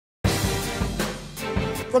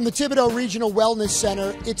From the Thibodaux Regional Wellness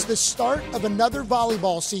Center, it's the start of another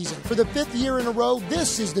volleyball season. For the 5th year in a row,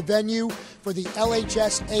 this is the venue for the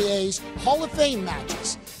LHSAA's Hall-of-Fame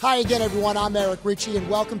Matches. Hi again, everyone. I'm Richey, and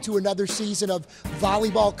welcome to another season of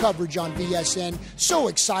volleyball coverage on VSN. So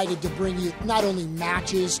excited to bring you not only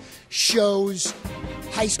matches, shows,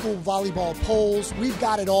 high school volleyball polls. We've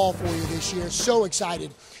got it all for you this year. So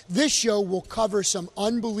excited. This show will cover some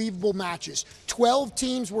unbelievable matches. 12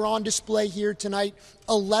 teams were on display here tonight.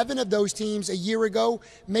 11 of those teams a year ago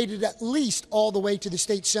made it at least all the way to the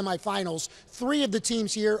state semifinals. 3 of the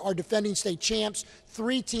teams here are defending state champs.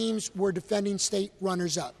 3 teams were defending state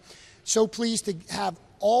runners-up. So pleased to have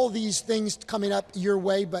all these things coming up your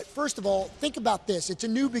way. But first of all, think about this. It's a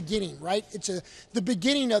new beginning, right? It's the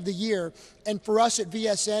beginning of the year. And for us at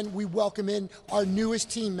VSN, we welcome in our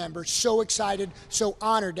newest team members. So excited, so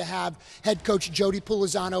honored to have head coach Jodee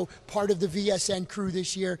Pulizzano, part of the VSN crew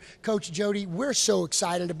this year. Coach Jodee, we're so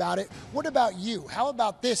excited about it. What about you? How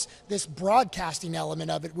about this broadcasting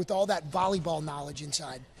element of it with all that volleyball knowledge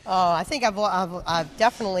inside? Oh, I think I've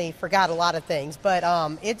definitely forgot a lot of things, but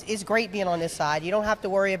it's great being on this side. You don't have to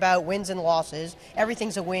worry about wins and losses.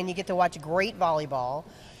 Everything's a win. You get to watch great volleyball,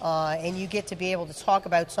 and you get to be able to talk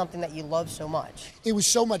about something that you love so much. It was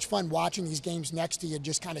so much fun watching these games next to you,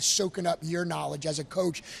 just kind of soaking up your knowledge as a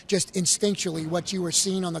coach, just instinctually what you were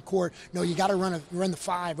seeing on the court. No, you got to run the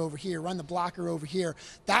 5 over here, run the blocker over here.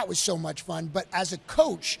 That was so much fun. But as a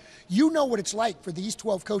coach, you know what it's like for these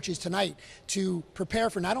 12 coaches tonight to prepare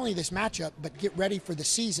for not only this matchup, but get ready for the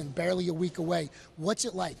season, barely a week away. What's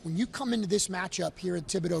it like? When you come into this matchup here at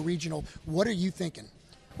Thibodaux Regional, what are you thinking?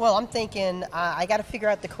 Well, I'm thinking I got to figure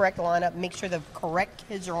out the correct lineup, make sure the correct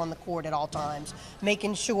kids are on the court at all times,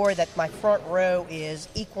 making sure that my front row is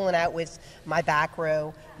equaling out with my back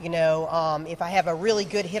row. You know, if I have a really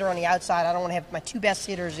good hitter on the outside, I don't want to have my 2 best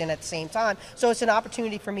hitters in at the same time. So it's an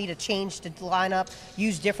opportunity for me to change the lineup,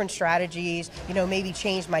 use different strategies, you know, maybe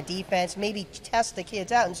change my defense, maybe test the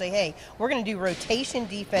kids out and say, hey, we're going to do rotation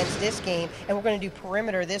defense this game, and we're going to do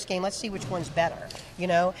perimeter this game. Let's see which one's better, you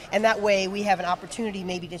know? And that way we have an opportunity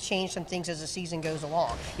maybe to change some things as the season goes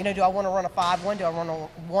along. You know, do I want to run a 5-1? Do I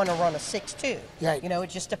want to run a 6-2? Right. You know, it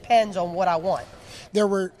just depends on what I want. There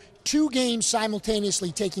were 2 games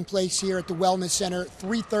simultaneously taking place here at the Wellness Center,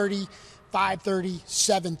 3:30, 5:30,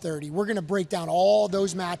 7:30. We're going to break down all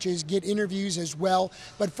those matches, get interviews as well.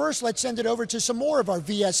 But first, let's send it over to some more of our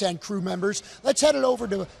VSN crew members. Let's head it over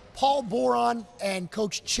to Paul Boron and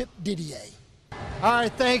Coach Chip Didier. All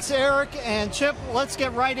right, thanks, Eric and Chip. Let's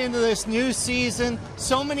get right into this new season.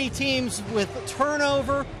 So many teams with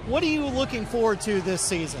turnover. What are you looking forward to this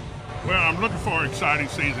season? Well, I'm looking for an exciting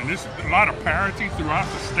season. There's a lot of parity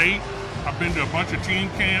throughout the state. I've been to a bunch of team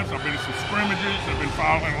camps. I've been to some scrimmages. I've been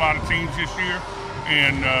following a lot of teams this year.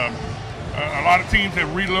 And a lot of teams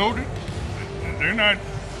have reloaded. They're not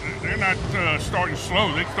starting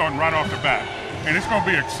slow. They're starting right off the bat. And it's going to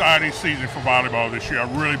be an exciting season for volleyball this year.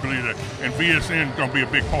 I really believe that. And VSN is going to be a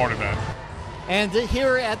big part of that. And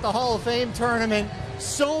here at the Hall of Fame tournament,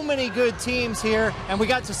 so many good teams here, and we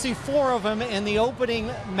got to see 4 of them in the opening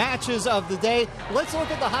matches of the day. Let's look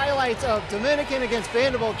at the highlights of Dominican against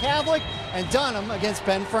Vandebilt Catholic and Dunham against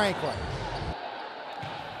Ben Franklin.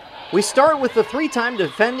 We start with the 3-time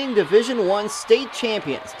defending Division I state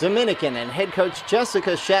champions, Dominican, and head coach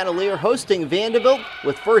Jessica Chatellier hosting Vandebilt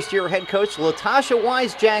with first-year head coach Latashia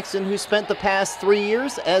Wise-Jackson, who spent the past 3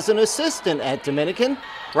 years as an assistant at Dominican.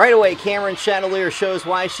 Right away, Cameron Chatellier shows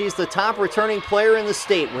why she's the top returning player in the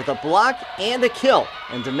state with a block and a kill,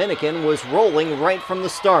 and Dominican was rolling right from the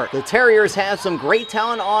start. The Terriers have some great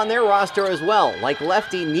talent on their roster as well, like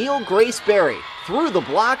lefty Neil Grace Berry, through the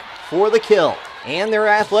block for the kill. And their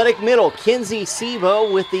athletic middle, Kinsey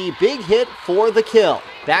Sebo, with the big hit for the kill.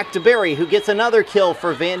 Back to Berry, who gets another kill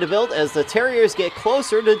for Vandebilt as the Terriers get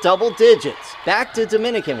closer to double digits. Back to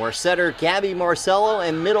Dominican, where setter Gabby Marcello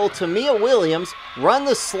and middle Tamia Williams run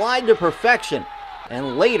the slide to perfection.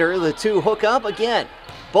 And later, the 2 hook up again.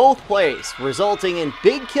 Both plays resulting in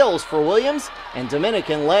big kills for Williams, and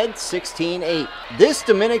Dominican led 16-8. This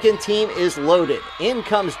Dominican team is loaded. In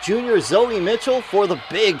comes junior Zoe Mitchell for the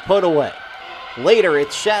big put-away. Later,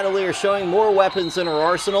 it's Chatellier showing more weapons in her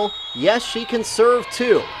arsenal. Yes, she can serve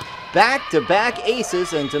too. Back-to-back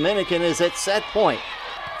aces, and Dominican is at set point.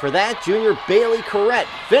 For that, junior Bailey Corrett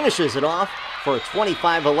finishes it off for a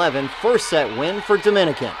 25-11 first set win for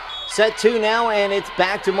Dominican. Set 2 now, and it's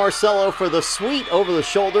back to Marcello for the sweet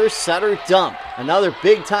over-the-shoulder setter dump. Another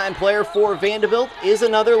big-time player for Vandebilt is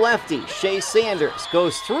another lefty. Shay Sanders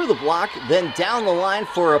goes through the block, then down the line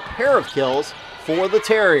for a pair of kills for the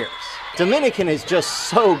Terriers. Dominican is just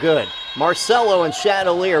so good. Marcelo and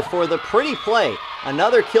Chatellier for the pretty play.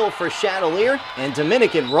 Another kill for Chatellier, and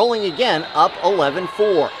Dominican rolling again, up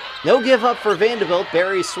 11-4. No give up for Vandebilt.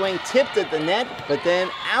 Barry's swing tipped at the net, but then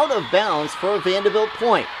out of bounds for a Vandebilt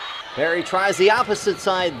point. Barry tries the opposite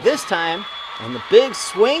side this time, and the big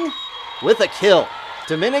swing with a kill.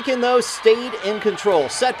 Dominican, though, stayed in control.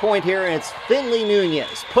 Set point here, and it's Finley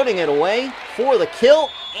Nunez putting it away for the kill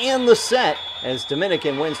and the set, as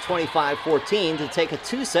Dominican wins 25-14 to take a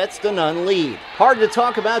 2-0 lead. Hard to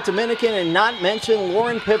talk about Dominican and not mention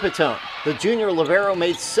Lauren Pipitone. The junior libero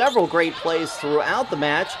made several great plays throughout the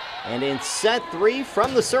match, and in set 3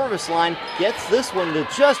 from the service line, gets this one to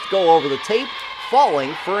just go over the tape,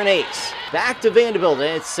 falling for an ace. Back to Vandebilt,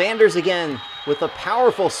 and it's Sanders again with a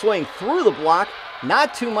powerful swing through the block.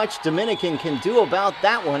 Not too much Dominican can do about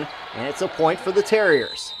that one, and it's a point for the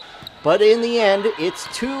Terriers. But in the end, it's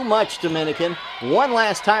too much Dominican. One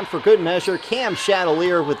last time for good measure, Cam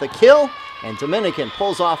Chatellier with the kill, and Dominican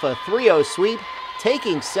pulls off a 3-0 sweep,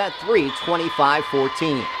 taking set 3,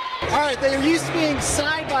 25-14. All right, they're used to being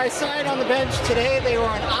side by side on the bench. Today they were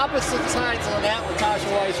on opposite sides of the net,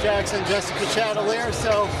 Latashia Weiss-Jackson, Jessica Chatellier.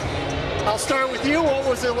 So I'll start with you. What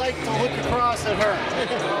was it like to look across at her?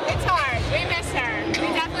 It's hard. We miss her. We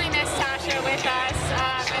definitely miss Tasha with us.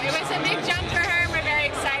 It was a big jump for her. We're very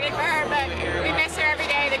excited for her, but we miss her every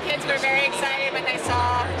day. The kids were very excited when they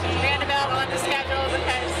saw Vandebilt on the schedule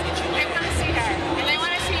because they want to see her and they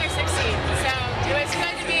want to see her succeed. So it was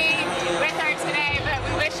good to be with her today, but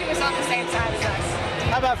we wish she was on the same side as us.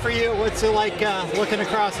 How about for you? What's it like looking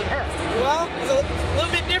across at her? Well, it's a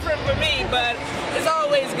little bit different for me, but it's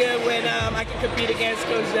always good when I can compete against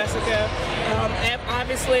Coach Jessica.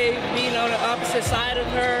 Obviously, being on the opposite side of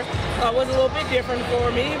her was a little bit different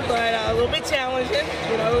for me, but a little bit challenging.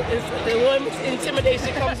 You know, a little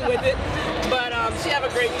intimidation comes with it. But she have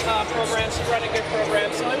a great program. She run a good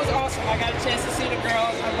program, so it was awesome. I got a chance to see the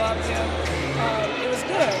girls. I loved them. It was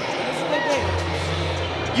good. It was a good game.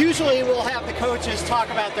 Usually we'll have the coaches talk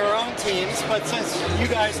about their own teams, but since you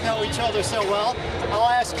guys know each other so well, I'll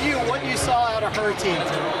ask you what you saw out of her team.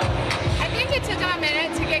 I think it took them a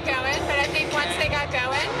minute to get going, but I think once they got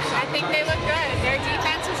going, I think they looked good. Their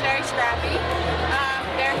defense was very scrappy.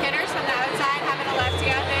 Their hitters from the outside, having a lefty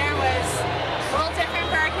out there, was a little different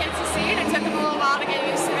for our kids to see, and it took them a little while to get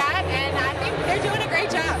used to that, and I think they're doing a great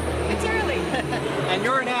job. It's early. And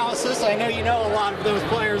your analysis, I know you know a lot of those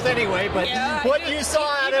players anyway, but yeah, what you saw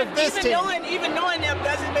out of this team? Even knowing them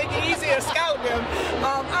doesn't make it easier to scout them.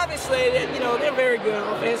 Obviously, you know, they're very good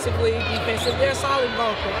offensively, defensively. They're a solid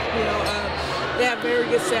ball club. You know, they have very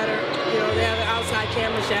good setter. You know, they have an outside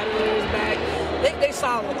camera, Chatellier back. They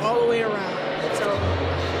solid all the way around. So.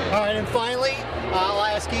 All right, and finally, I'll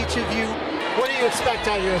ask each of you, what do you expect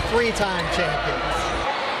out of your 3-time champions?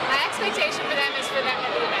 My expectation for them is for them to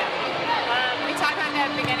do better. We talked about that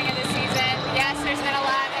at the beginning of the season. Yes, there's been a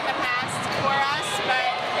lot in the past for us, but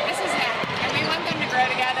this is them. And we want them to grow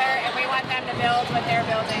together, and we want them to build what they're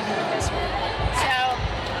building with this group. So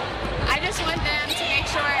I just want them to make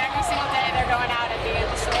sure every single day they're going out and being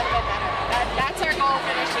just a little bit better. That's our goal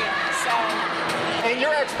for this year. So. And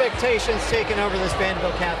your expectations taking over this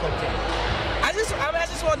Vandebilt Catholic team? I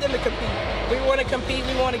just want them to compete. We want to compete.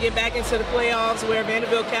 We want to get back into the playoffs where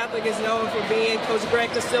Vandebilt Catholic is known for being. Coach Greg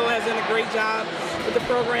Castillo has done a great job with the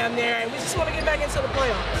program there, and we just want to get back into the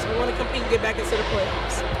playoffs. We want to compete and get back into the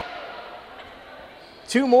playoffs.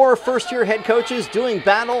 2 more first-year head coaches doing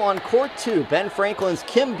battle on court 2. Ben Franklin's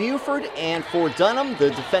Kim Buford, and for Dunham, the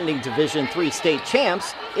defending Division III state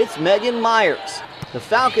champs, it's Meagan Meyers. The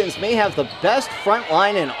Falcons may have the best front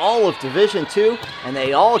line in all of Division II, and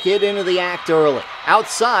they all get into the act early.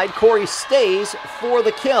 Outside, Corey stays for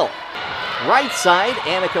the kill. Right side,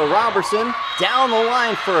 Annika Robertson down the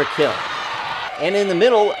line for a kill. And in the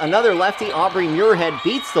middle, another lefty, Aubrey Muirhead,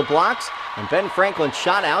 beats the blocks, and Ben Franklin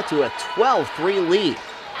shot out to a 12-3 lead.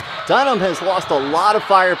 Dunham has lost a lot of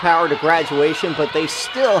firepower to graduation, but they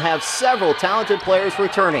still have several talented players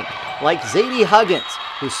returning, like Zadie Huggins,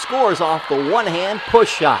 who scores off the one-hand push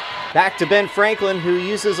shot. Back to Ben Franklin, who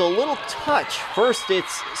uses a little touch. First,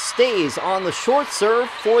 it's stays on the short serve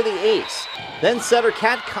for the ace. Then setter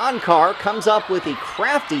Kat Konkar comes up with a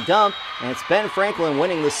crafty dump, and it's Ben Franklin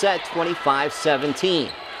winning the set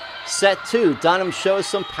 25-17. Set 2, Dunham shows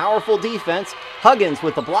some powerful defense. Huggins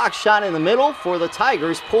with the block shot in the middle for the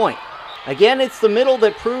Tigers' point. Again, it's the middle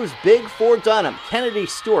that proves big for Dunham. Kennedy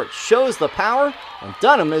Stewart shows the power, and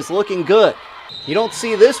Dunham is looking good. You don't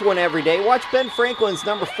see this one every day. Watch Ben Franklin's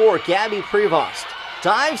number 4, Gabby Prevost.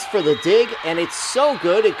 Dives for the dig, and it's so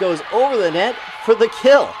good it goes over the net for the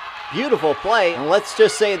kill. Beautiful play, and let's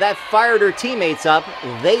just say that fired her teammates up.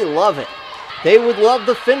 They love it. They would love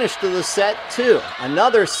the finish to the set, too.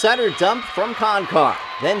 Another setter dump from Concar.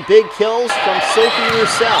 Then big kills from Sophie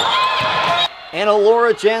Roussel and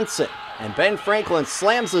Alora Jensen. And Ben Franklin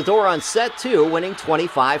slams the door on set 2, winning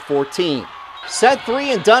 25-14. Set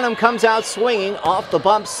 3, and Dunham comes out swinging. Off the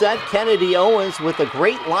bump set, Kennedy Owens with a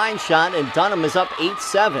great line shot, and Dunham is up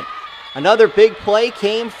 8-7. Another big play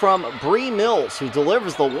came from Bree Mills, who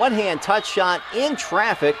delivers the one-hand touch shot in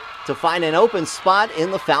traffic to find an open spot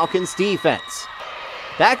in the Falcons' defense.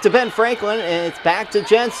 Back to Ben Franklin, and it's back to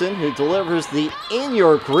Jensen, who delivers the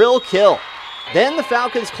in-your-grill kill. Then the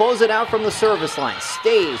Falcons close it out from the service line.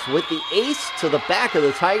 Stays with the ace to the back of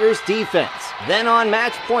the Tigers' defense. Then on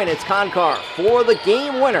match point, it's Concar for the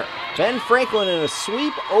game winner. Ben Franklin in a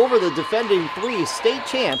sweep over the defending 3 state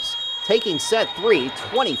champs, taking set 3,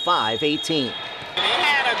 25-18. They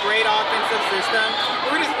had a great offensive system.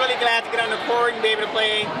 We were just really glad to get on the court and be able to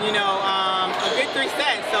play, a good 3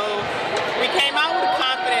 sets. So we came out with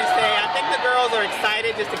confidence today. I think the girls are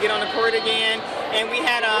excited just to get on the court again, and we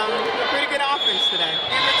had a pretty good offense today.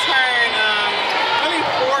 In return, really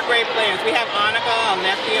 4 great players. We have Annika, a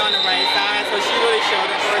lefty on the right side, so she really showed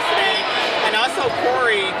it for us today. And also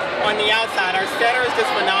Corey on the outside. Our setter is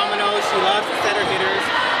just phenomenal. She loves to set her hitters,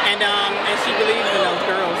 and she believes in those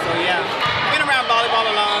girls. So yeah, been around volleyball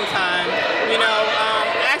a long time.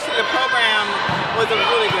 Actually the program was a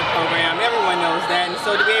really good program. Everyone knows that. And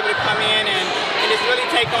so to be able to come in and just really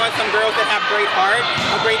take on some girls that have great heart,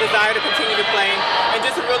 a great desire to continue to play, and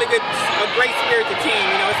just a great spirited team.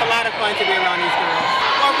 It's a lot of fun to be around these girls.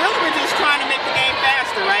 Well, really we're just trying to make the game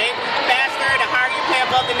faster, right? Faster, the higher you play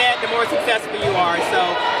above the net, the more successful you are. So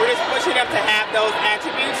we're just pushing them to have those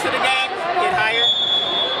attributes to the game, get higher,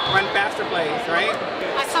 run faster plays, right?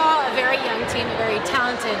 I saw a very young team, a very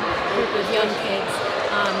talented group of young kids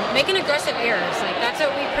making aggressive errors. Like, that's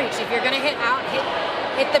what we preach. If you're going to hit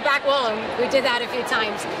the back wall, and we did that a few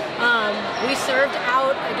times. We served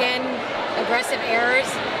out, again, aggressive errors.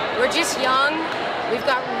 We're just young. We've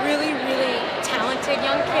got really, really talented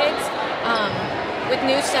young kids with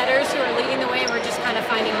new setters who are leading the way, and we're just kind of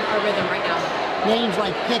finding our rhythm right now. Names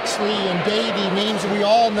like Pixley and Davey, names that we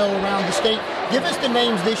all know around the state. Give us the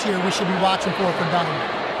names this year we should be watching for Dunham.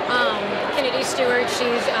 Kennedy Stewart,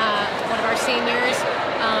 she's one of our seniors.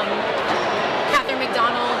 Catherine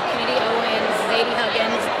McDonald, Kennedy Owens, Zadie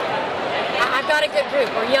Huggins. I've got a good group.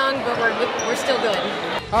 We're young, but we're still good.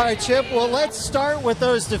 All right, Chip, well, let's start with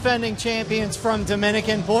those defending champions from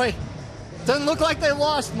Dominican. Boy, doesn't look like they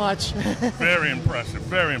lost much. Very impressive,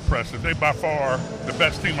 very impressive. They by far the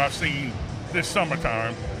best team I've seen this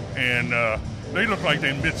summertime, and they look like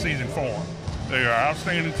they're in mid-season form. They are an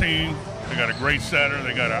outstanding team. They got a great setter.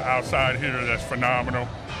 They got an outside hitter that's phenomenal.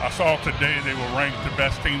 I saw today they were ranked the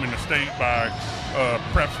best team in the state by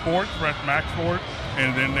Prep Max Sport,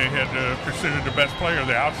 and then they had considered the best player,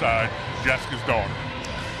 the outside, Jessica's daughter.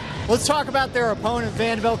 Let's talk about their opponent,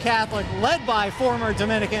 Vandebilt Catholic, led by former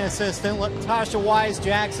Dominican assistant Latashia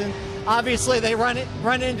Wise-Jackson. Obviously, they run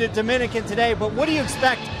into Dominican today, but what do you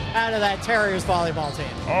expect out of that Terriers volleyball team?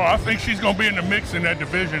 Oh, I think she's going to be in the mix in that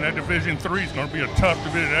division. That Division 3 is going to be a tough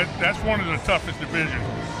division. That's one of the toughest divisions.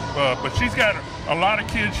 But she's got a lot of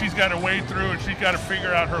kids she's got to wade through, and she's got to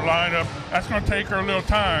figure out her lineup. That's going to take her a little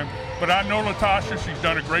time. But I know Latashia, she's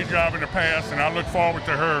done a great job in the past, and I look forward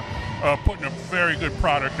to her putting a very good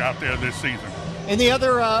product out there this season. In the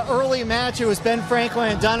other early match, it was Ben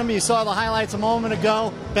Franklin and Dunham. You saw the highlights a moment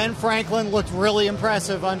ago. Ben Franklin looked really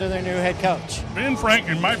impressive under their new head coach. Ben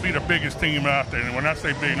Franklin might be the biggest team out there. And when I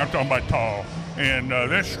say big, I'm talking about tall. And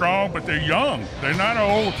they're strong, but they're young. They're not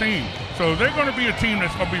an old team. So they're going to be a team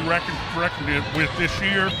that's going to be reckoned with this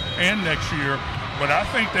year and next year. But I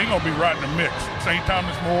think they're going to be right in the mix. St.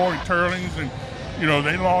 Thomas More and Teurlings, and,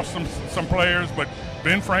 they lost some players, but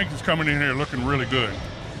Ben Franklin's coming in here looking really good.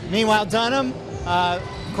 Meanwhile, Dunham,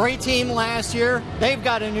 great team last year. They've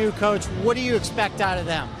got a new coach. What do you expect out of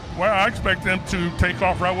them? Well, I expect them to take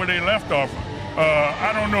off right where they left off.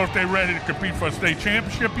 I don't know if they're ready to compete for a state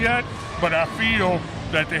championship yet, but I feel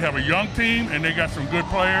that they have a young team and they got some good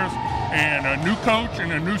players and a new coach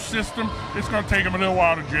and a new system. It's going to take them a little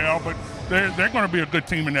while to gel, but they're going to be a good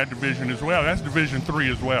team in that division as well. That's Division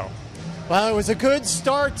 3 as well. Well, it was a good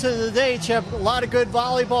start to the day, Chip. A lot of good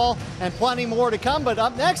volleyball and plenty more to come. But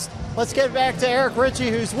up next, let's get back to Eric Richey,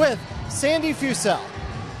 who's with Sandy Fussell.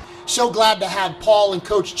 So glad to have Paul and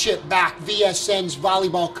Coach Chip back. VSN's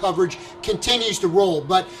volleyball coverage continues to roll.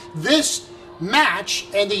 But this match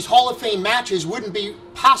and these Hall of Fame matches wouldn't be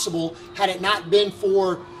possible had it not been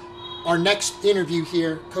for our next interview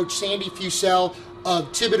here. Coach Sandy Fussell,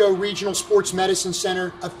 of Thibodaux Regional Sports Medicine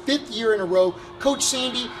Center, a 5th year in a row. Coach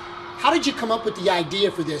Sandy, how did you come up with the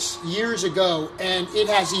idea for this years ago? And it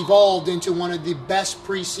has evolved into one of the best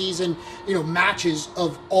preseason, matches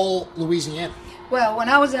of all Louisiana. Well, when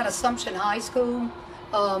I was at Assumption High School,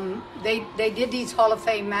 they did these Hall of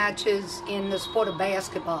Fame matches in the sport of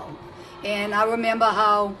basketball. And I remember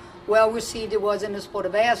how well received it was in the sport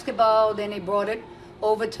of basketball. Then they brought it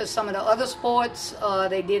over to some of the other sports.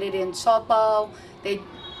 They did it in softball. They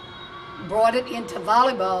brought it into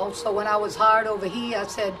volleyball. So when I was hired over here, I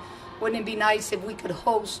said, wouldn't it be nice if we could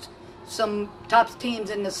host some top teams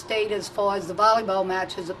in the state as far as the volleyball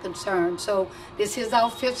matches are concerned? So this is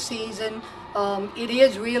our 5th season. It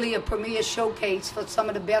is really a premier showcase for some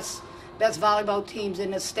of the best volleyball teams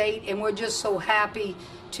in the state, and we're just so happy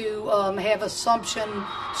to have Assumption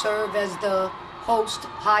serve as the host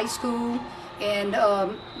high school and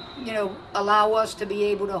allow us to be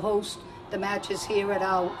able to host the matches here at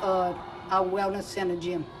our Wellness Center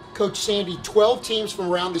gym. Coach Sandy, 12 teams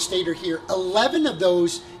from around the state are here. 11 of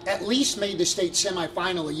those at least made the state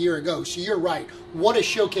semifinal a year ago. So you're right. What a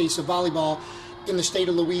showcase of volleyball in the state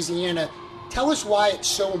of Louisiana. Tell us why it's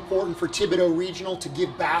so important for Thibodaux Regional to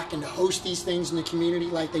give back and to host these things in the community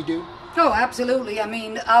like they do. Oh, absolutely. I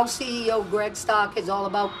mean, our CEO, Greg Stock, is all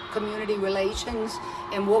about community relations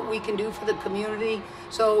and what we can do for the community.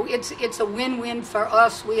 So it's a win-win for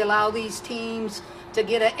us. We allow these teams to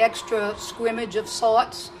get an extra scrimmage of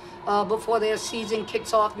sorts before their season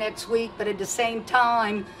kicks off next week. But at the same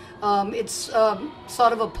time, it's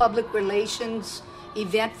sort of a public relations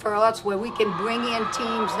event for us where we can bring in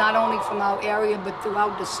teams not only from our area but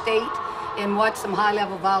throughout the state and watch some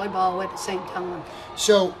high-level volleyball at the same time.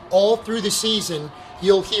 So all through the season,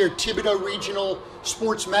 you'll hear Thibodaux Regional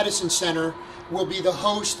Sports Medicine Center will be the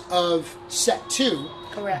host of Set 2.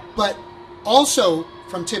 Correct. But also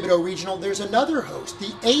from Thibodaux Regional, there's another host,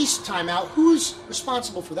 the ACE Timeout. Who's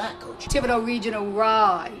responsible for that, Coach? Thibodaux Regional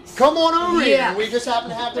Rise. Come on over Yeah. here. We just happen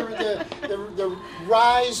to have the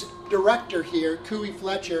Rise director here, Cooey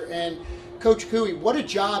Fletcher. And Coach Cooey, what a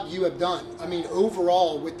job you have done. I mean,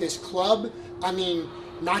 overall with this club, I mean,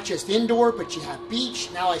 not just indoor, but you have beach.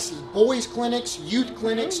 Now I see boys clinics, youth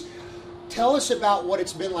clinics. Tell us about what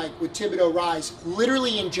it's been like with Thibodaux Rise,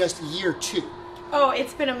 literally in just year 2. Oh,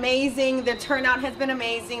 it's been amazing. The turnout has been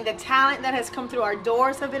amazing. The talent that has come through our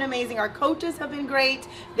doors have been amazing. Our coaches have been great,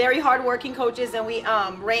 very hardworking coaches, and we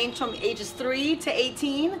range from ages 3 to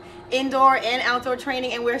 18, indoor and outdoor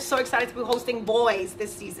training, and we're so excited to be hosting boys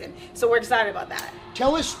this season. So we're excited about that.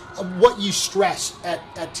 Tell us what you stress at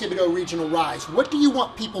Thibodaux Regional Rise. What do you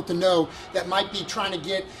want people to know that might be trying to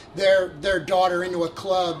get their daughter into a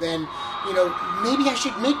club and, maybe I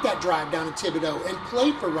should make that drive down to Thibodaux and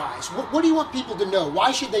play for Rise? What do you want people to know?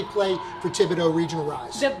 Why should they play for Thibodaux Regional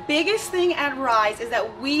Rise? The biggest thing at Rise is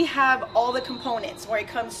that we have all the components where it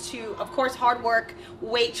comes to, of course, hard work,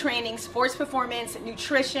 weight training, sports performance,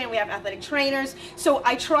 nutrition. We have athletic trainers. So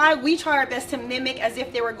we try our best to mimic as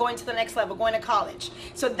if they were going to the next level, going to college.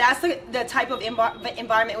 So that's the type of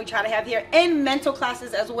environment we try to have here, and mental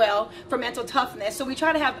classes as well for mental toughness. So we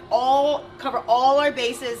try to have cover all our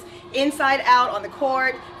bases, inside out, on the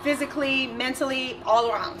court, physically, mentally, all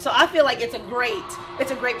around. So I feel like it's a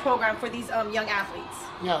great program for these young athletes.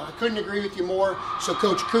 Yeah, I couldn't agree with you more. So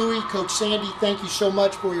Coach Cooey, Coach Sandy, thank you so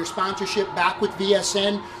much for your sponsorship back with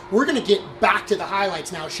VSN. We're going to get back to the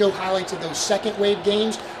highlights now, show highlights of those second wave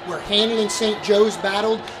games where Hannan and St. Joe's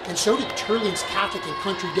battled, and so did Teurlings Catholic and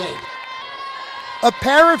Country Day. A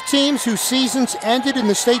pair of teams whose seasons ended in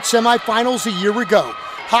the state semifinals a year ago.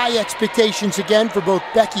 High expectations again for both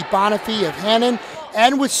Bekki Bonnaffee of Hannan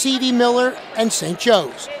and with Sıvı Miller and St.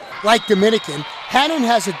 Joe's. Like Dominican, Hannan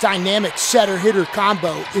has a dynamic setter-hitter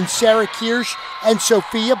combo in Sarah Kirsch and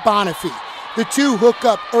Sophia Bonnaffee. The two hook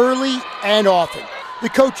up early and often. The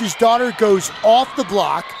coach's daughter goes off the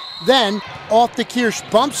block, then off the Kirsch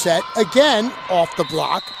bump set, again off the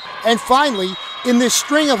block, and finally, in this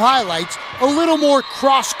string of highlights, a little more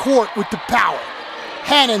cross-court with the power.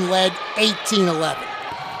 Hannan led 18-11.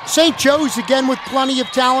 St. Joe's again with plenty of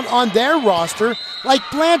talent on their roster, like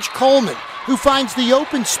Blanche Coleman, who finds the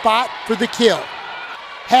open spot for the kill.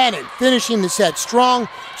 Hannan finishing the set strong,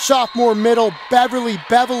 sophomore middle Beverly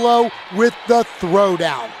Bevelow with the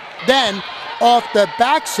throwdown. Then, off the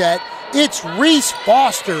back set, it's Reese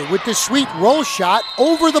Foster with the sweet roll shot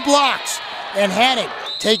over the blocks. And Hannan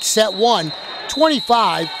takes set 1,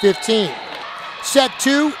 25-15. Set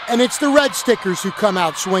 2, and it's the Red Stickers who come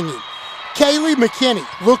out swinging. Kaylee McKinney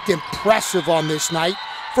looked impressive on this night.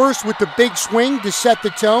 First with the big swing to set the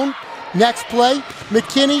tone. Next play,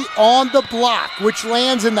 McKinney on the block, which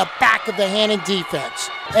lands in the back of the Hannan defense.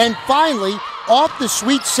 And finally, off the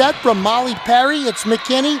sweet set from Molly Perry, it's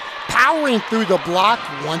McKinney powering through the block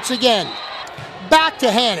once again. Back to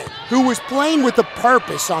Hannan, who was playing with a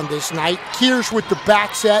purpose on this night. Kirsch with the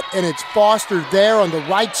back set, and it's Foster there on the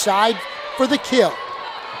right side for the kill.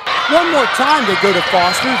 One more time they go to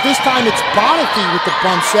Foster. This time it's Bonnaffee with the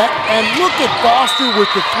bump set, and look at Foster with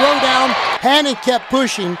the throwdown. Hannan kept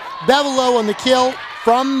pushing. Bevelow on the kill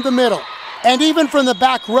from the middle. And even from the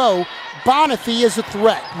back row, Bonnaffee is a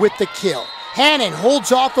threat with the kill. Hannan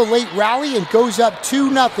holds off a late rally and goes up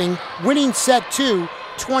 2-0, winning set 2,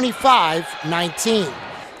 25-19.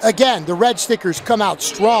 Again, the Red Stickers come out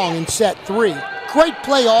strong in set 3. Great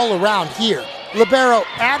play all around here. Libero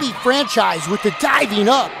Abby Franchise with the diving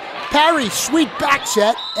up. Parry sweet back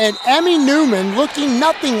set, and Emmy Newman looking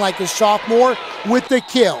nothing like a sophomore with the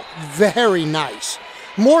kill. Very nice.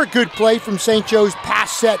 More good play from St. Joe's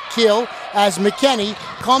pass set kill as McKinney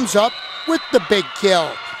comes up with the big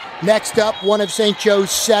kill. Next up, one of St.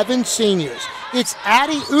 Joe's 7 seniors. It's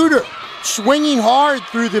Addie Uter swinging hard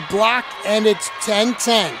through the block, and it's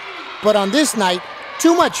 10-10. But on this night,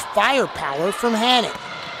 too much firepower from Hannan.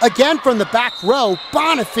 Again from the back row,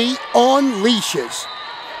 Bonnaffee unleashes.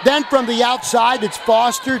 Then from the outside, it's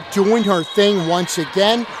Foster doing her thing once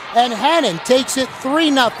again, and Hannan takes it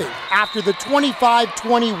 3-0 after the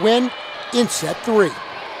 25-20 win in set 3.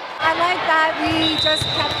 I like that we just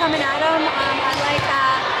kept coming at them. I like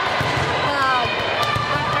that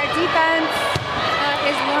our defense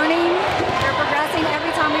is learning. They're progressing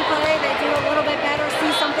every time we play. They do a little bit better,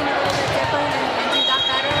 see something a little bit different, and do that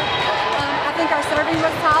better. I think our serving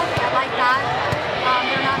was tough. I like that.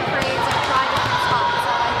 They're not afraid to try different spots.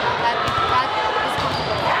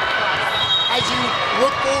 As you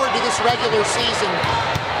look forward to this regular season,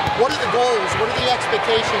 what are the goals? What are the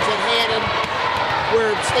expectations at Hannan,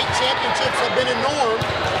 where state championships have been a norm?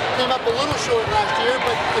 Came up a little short last year,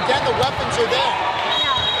 but again, the weapons are there.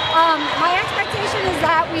 Yeah. My expectation is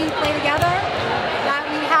that we play together, that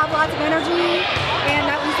we have lots of energy, and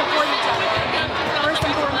that we support each other. First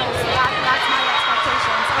and foremost, that's my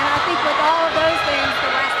expectations. And I think with all of those things,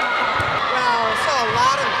 the rest will come. Well, saw a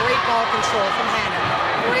lot of great ball control from Hannan.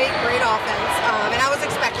 Great offense, and I was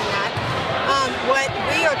expecting that. What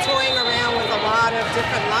we are toying around with a lot of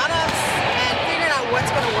different lineups and figuring out what's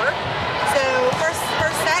going to work. So first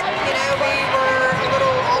set, we were a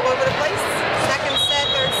little all over the place. Second set,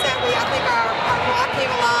 third set, I think our block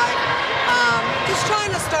came alive. Just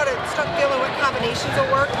trying to start feeling what combinations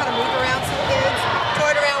will work, kind of move around some kids.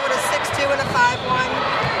 Toyed around with a 6-2 and a 5-1.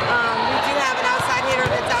 We do have an outside hitter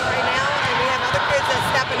that's out right now, and we have other kids that's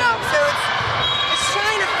stepping up. So it's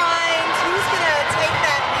trying to find who's going to take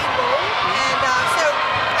that lead role. And so,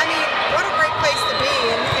 I mean, what a great place to be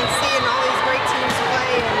and seeing all these great teams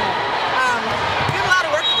play. And we have a lot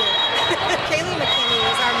of work to do. Kaylee McKinney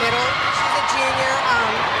is our middle. She's a junior.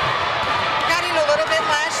 Got in a little bit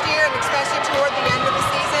last year, and especially toward the end of the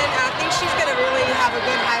season. I think she's going to really have a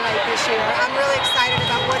good highlight this year. I'm really excited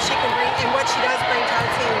about what she can bring and what she does bring to our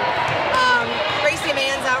team. Gracie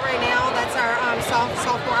Mann's out right now. That's our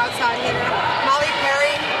sophomore outside hitter. Molly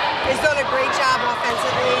Perry is doing a great job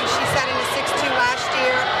offensively. She set in a 6-2 last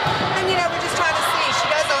year. And, we're just trying to see.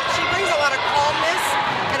 She brings a lot of calmness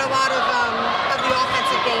and a lot of the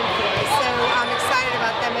offensive game for us. So I'm excited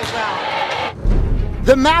about them as well.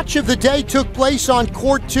 The match of the day took place on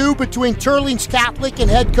Court 2 between Teurlings Catholic and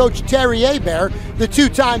head coach Terry Hebert, the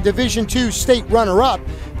 2-time Division II state runner-up,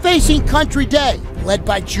 facing Country Day, led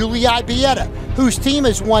by Julie Ibieta, whose team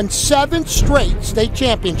has won 7 straight state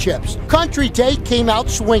championships. Country Day came out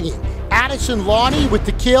swinging. Addison Lonnie with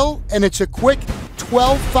the kill, and it's a quick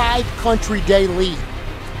 12-5 Country Day lead.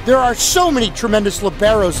 There are so many tremendous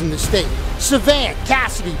liberos in the state. Savant,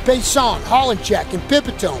 Cassidy, Besson, Hollencheck, and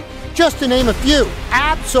Pipitone, just to name a few.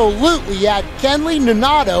 Absolutely add Kenley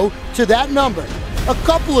Nonato to that number. A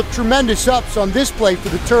couple of tremendous ups on this play for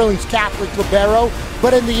the Teurlings Catholic libero,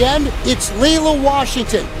 but in the end, it's Leila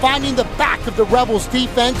Washington finding the back of the Rebels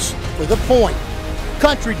defense for the point.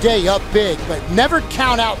 Country Day up big, but never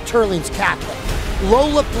count out Teurlings Catholic.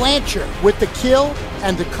 Lola Blanchard with the kill,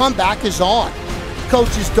 and the comeback is on.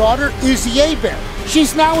 Coach's daughter, Izzy Hebert.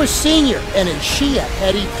 She's now a senior, and is she a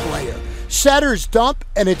heady player? Setters dump,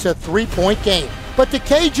 and it's a 3-point game. But the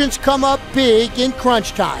Cajuns come up big in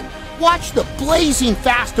crunch time. Watch the blazing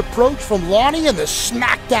fast approach from Lonnie and the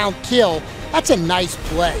smackdown kill. That's a nice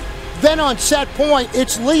play. Then on set point,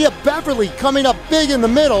 it's Leah Beverly coming up big in the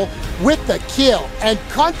middle with the kill. And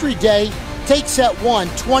Country Day takes set 1,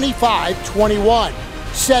 25-21.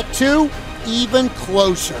 Set 2, even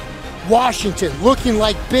closer. Washington looking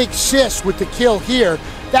like Big Sis with the kill here.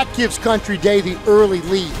 That gives Country Day the early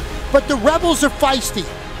lead. But the Rebels are feisty.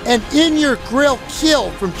 An in-your-grill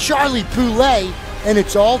kill from Charlie Poulet, and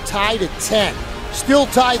it's all tied at 10. Still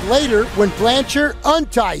tied later when Blanchard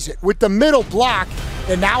unties it with the middle block,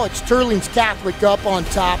 and now it's Teurlings Catholic up on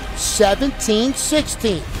top,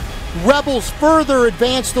 17-16. Rebels further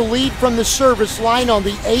advance the lead from the service line on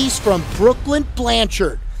the ace from Brooklyn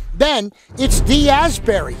Blanchard. Then it's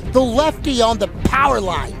Diazberry, the lefty on the power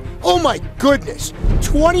line. Oh my goodness,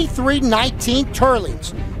 23-19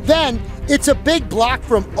 Teurlings. Then it's a big block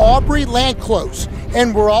from Aubrey Landclose,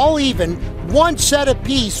 and we're all even, one set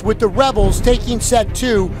apiece with the Rebels taking set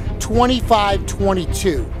 2,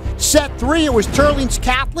 25-22. Set 3, it was Teurlings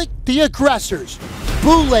Catholic, the aggressors.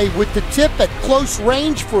 Boulay with the tip at close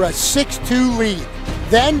range for a 6-2 lead.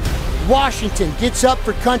 Then Washington gets up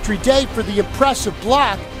for Country Day for the impressive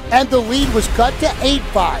block, and the lead was cut to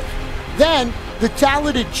 8-5. Then the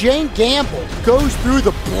talented Jane Gamble goes through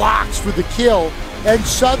the blocks for the kill, and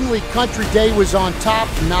suddenly Country Day was on top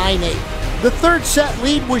 9-8. The third set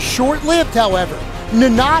lead was short-lived, however.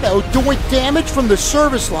 Nonato doing damage from the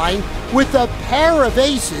service line with a pair of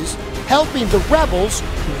aces, helping the Rebels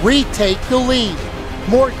retake the lead.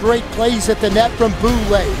 More great plays at the net from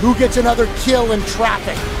Boulay, who gets another kill in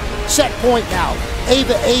traffic. Set point now.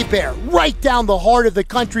 Ava Hebert right down the heart of the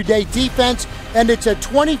Country Day defense, and it's a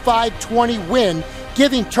 25-20 win,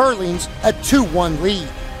 giving Teurlings a 2-1 lead.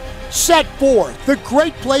 Set 4, the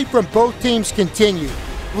great play from both teams continued.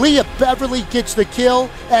 Leah Beverly gets the kill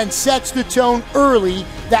and sets the tone early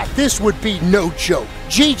that this would be no joke.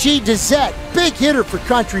 Gigi Dezette, big hitter for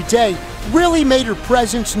Country Day, really made her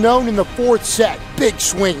presence known in the fourth set. Big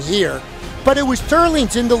swing here. But it was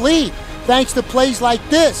Teurlings in the lead, thanks to plays like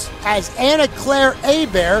this, as Anna Claire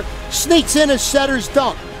Hebert sneaks in a setter's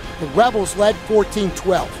dunk. The Rebels led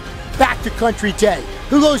 14-12. Back to Country Day,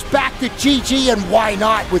 who goes back to Gigi, and why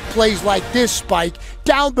not with plays like this spike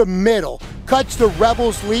down the middle. Cuts the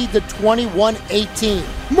Rebels lead to 21-18.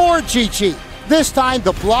 More Gigi. This time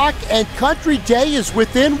the block, and Country Day is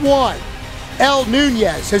within 1. Elle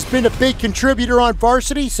Nunez has been a big contributor on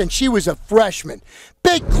varsity since she was a freshman.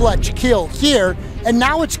 Big clutch kill here, and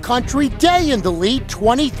now it's Country Day in the lead,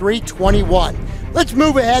 23-21. Let's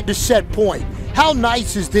move ahead to set point. How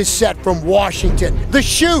nice is this set from Washington? The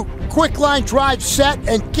shoot, quick line drive set,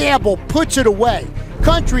 and Gamble puts it away.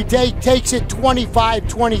 Country Day takes it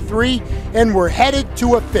 25-23, and we're headed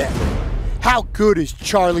to a fifth. How good is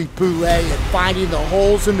Charlie Poulet at finding the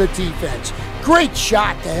holes in the defense? Great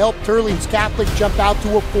shot to help Teurlings Catholic jump out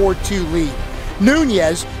to a 4-2 lead.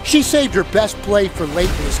 Nunez, she saved her best play for late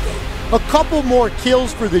in this game. A couple more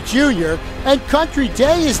kills for the junior, and Country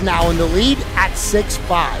Day is now in the lead at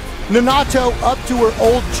 6-5. Nonato up to her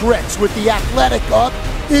old tricks with the athletic up.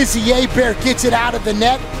 Izzy Hebert gets it out of the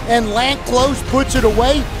net, and Landclose puts it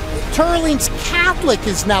away. Teurlings Catholic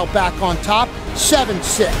is now back on top,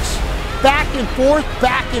 7-6. Back and forth,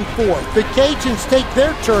 back and forth. The Cajuns take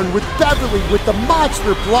their turn with Beverly with the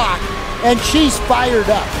monster block, and she's fired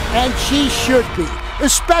up, and she should be,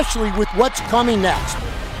 especially with what's coming next.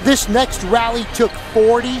 This next rally took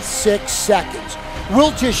 46 seconds.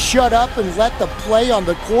 We'll just shut up and let the play on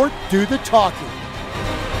the court do the talking.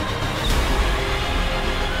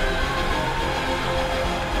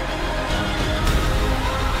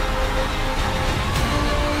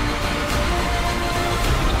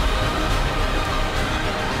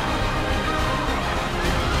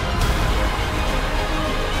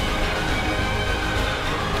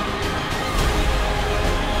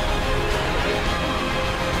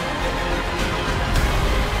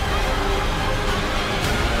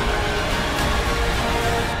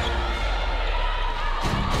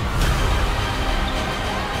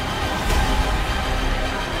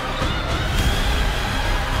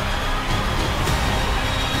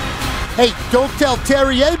 Hey, don't tell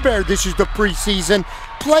Terry Hebert this is the preseason.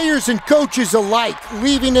 Players and coaches alike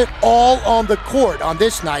leaving it all on the court on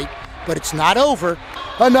this night, but it's not over.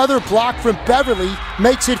 Another block from Beverly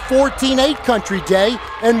makes it 14-8 Country Day,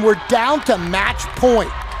 and we're down to match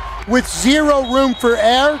point. With zero room for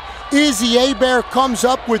error, Izzy Hebert comes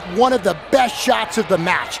up with one of the best shots of the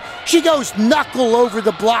match. She goes knuckle over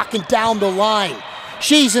the block and down the line.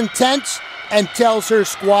 She's intense and tells her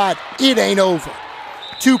squad it ain't over.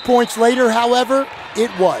 2 points later, however,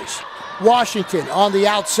 it was. Washington on the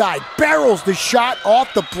outside barrels the shot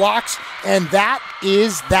off the blocks, and that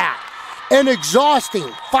is that. An exhausting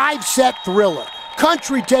 5-set thriller.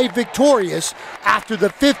 Country Day victorious after the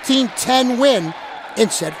 15-10 win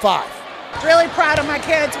in set 5. Really proud of my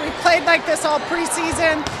kids. We played like this all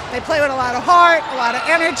preseason. They play with a lot of heart, a lot of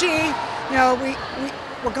energy. You know,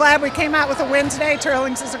 we're glad we came out with a win today.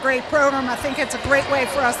 Teurlings is a great program. I think it's a great way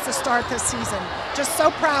for us to start this season. Just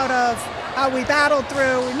so proud of how we battled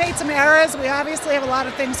through. We made some errors. We obviously have a lot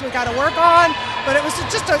of things we got to work on, but it was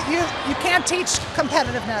just you can't teach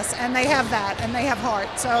competitiveness, and they have that, and they have heart.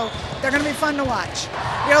 So they're going to be fun to watch.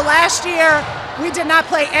 You know, last year we did not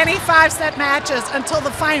play any 5-set matches until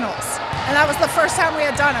the finals, and that was the first time we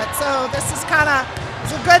had done it. So this is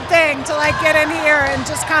it's a good thing to like get in here and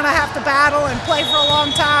just kind of have to battle and play for a long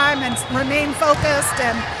time and remain focused,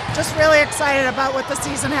 and just really excited about what the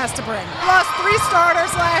season has to bring. We lost 3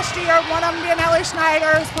 starters last year, one of them being Ellie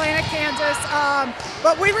Schneider, who's playing at Kansas,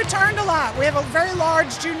 but we returned a lot. We have a very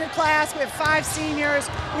large junior class. We have 5 seniors.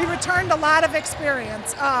 We returned a lot of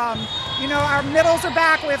experience. You know, our middles are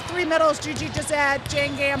back. We have 3 middles, Gigi Gazette,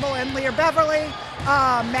 Jane Gamble, and Leah Beverly.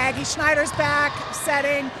 Maggie Schneider's back,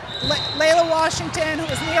 setting. Layla Washington, who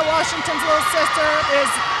is Nia Washington's little sister, is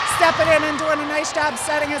stepping in and doing a nice job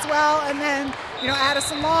setting as well. And then, you know,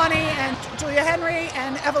 Addison Lonnie and Julia Henry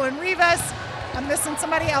and Evelyn Rivas. I'm missing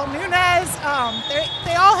somebody, El Nunez.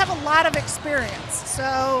 They all have a lot of experience.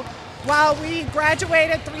 So while we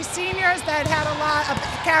graduated 3 seniors that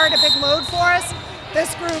had carried a big load for us,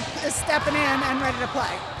 this group is stepping in and ready to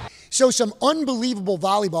play. So some unbelievable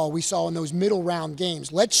volleyball we saw in those middle round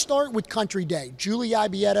games. Let's start with Country Day. Julie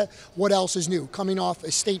Ibieta, what else is new? Coming off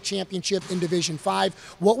a state championship in Division 5.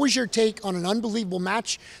 What was your take on an unbelievable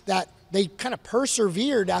match that they kind of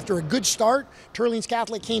persevered after a good start? Teurlings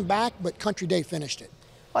Catholic came back, but Country Day finished it.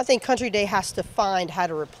 Well, I think Country Day has to find how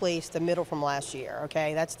to replace the middle from last year.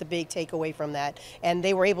 Okay, that's the big takeaway from that, and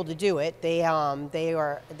they were able to do it. They're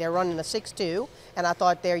running a 6-2, and I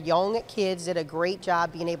thought their young kids did a great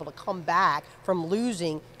job being able to come back from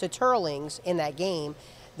losing to Teurlings in that game.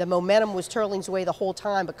 The momentum was Teurlings' way the whole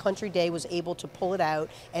time, but Country Day was able to pull it out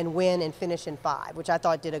and win and finish in 5, which I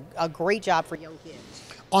thought did a great job for young kids.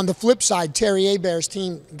 On the flip side, Terry Hebert's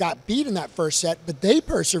team got beat in that first set, but they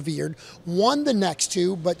persevered, won the next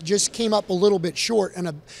 2, but just came up a little bit short in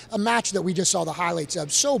a match that we just saw the highlights of,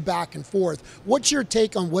 so back and forth. What's your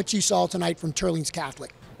take on what you saw tonight from Teurlings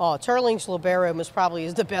Catholic? Oh, Teurlings' libero most probably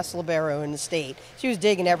is the best libero in the state. She was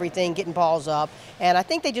digging everything, getting balls up, and I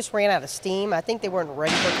think they just ran out of steam. I think they weren't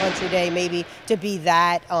ready for Country Day maybe to be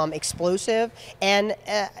that explosive. And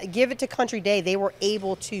give it to Country Day, they were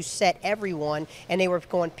able to set everyone, and they were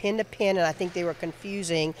going pin to pin, and I think they were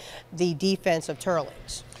confusing the defense of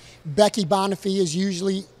Teurlings. Bekki Bonnaffee is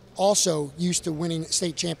usually also used to winning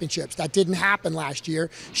state championships. That didn't happen last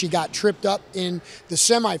year. She got tripped up in the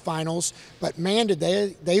semifinals, but man, did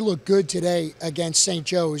they look good today against St.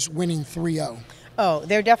 Joe's, winning 3-0. Oh,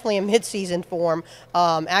 they're definitely in mid-season form.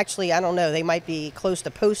 Actually, I don't know. They might be close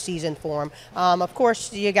to postseason form. Of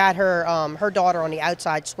course, you got her daughter on the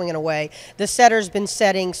outside swinging away. The setter's been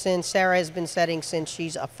setting since Sarah has been setting since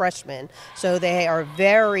she's a freshman. So they are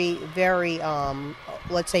very, very,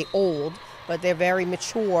 let's say, old, but they're very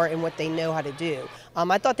mature in what they know how to do.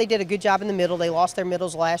 I thought they did a good job in the middle. They lost their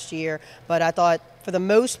middles last year, but I thought for the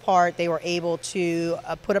most part they were able to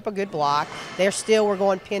put up a good block. They still were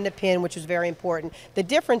going pin to pin, which was very important. The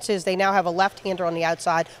difference is they now have a left-hander on the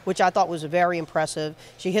outside, which I thought was very impressive.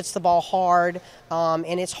 She hits the ball hard,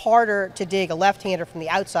 and it's harder to dig a left-hander from the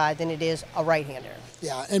outside than it is a right-hander.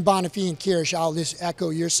 Yeah, and Bonnaffee and Kirsch, I'll just echo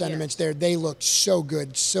your sentiments there. They looked so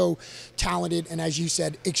good, so talented, and as you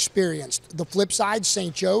said, experienced. The flip side,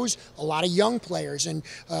 St. Joe's, a lot of young players, and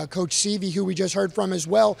Coach Sıvı, who we just heard from as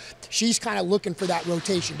well, she's kind of looking for that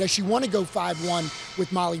rotation. Does she want to go 5-1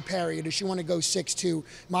 with Molly Perry, or does she want to go 6-2?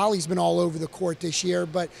 Molly's been all over the court this year,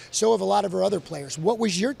 but so have a lot of her other players. What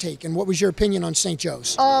was your take, and what was your opinion on St.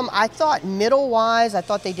 Joe's? I thought middle-wise, I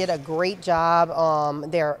thought they did a great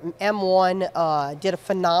job. Their M1 did a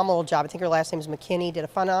phenomenal job. I think her last name is McKinney. Did a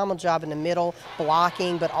phenomenal job in the middle,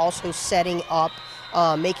 blocking, but also setting up,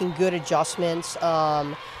 making good adjustments.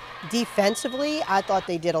 Defensively, I thought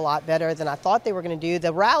they did a lot better than I thought they were going to do.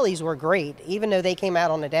 The rallies were great. Even though they came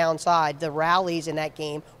out on the downside, the rallies in that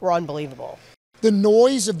game were unbelievable. The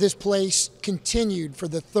noise of this place continued for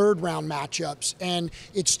the third-round matchups, and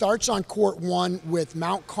it starts on Court 1 with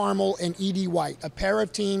Mount Carmel and E.D. White, a pair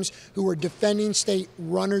of teams who were defending state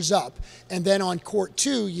runners-up. And then on Court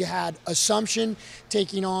 2, you had Assumption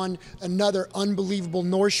taking on another unbelievable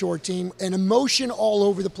North Shore team, and emotion all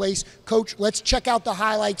over the place. Coach, let's check out the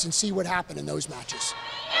highlights and see what happened in those matches.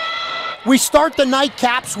 We start the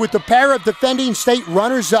nightcaps with a pair of defending state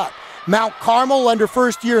runners-up. Mount Carmel under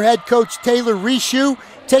first-year head coach Taylor Richey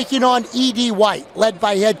taking on E.D. White, led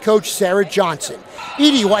by head coach Sarah Johnson.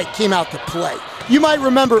 E.D. White came out to play. You might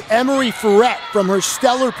remember Emery Ferret from her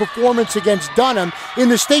stellar performance against Dunham in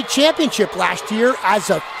the state championship last year as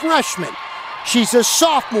a freshman. She's a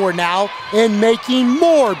sophomore now and making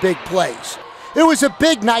more big plays. It was a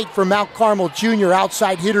big night for Mount Carmel Junior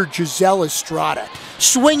outside hitter Giselle Estrada,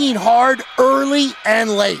 swinging hard early and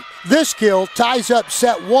late. This kill ties up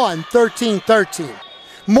set 1, 13-13.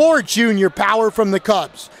 More junior power from the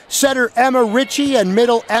Cubs. Setter Emma Richey and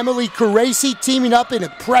middle Emily Caracci teaming up in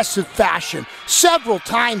impressive fashion several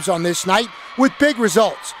times on this night with big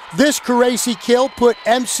results. This Caracci kill put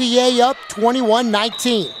MCA up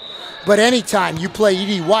 21-19. But anytime you play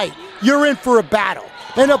Edie White, you're in for a battle.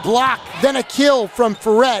 And a block, then a kill from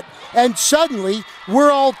Ferret, and suddenly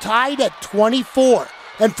we're all tied at 24.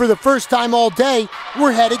 And for the first time all day,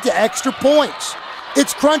 we're headed to extra points.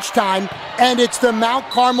 It's crunch time, and it's the Mount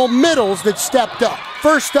Carmel middles that stepped up.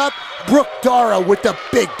 First up, Brooke Dara with the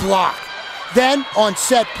big block. Then, on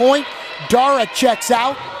set point, Dara checks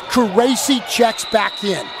out, Caracci checks back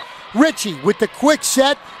in. Richey with the quick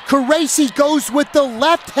set, Caracci goes with the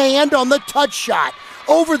left hand on the touch shot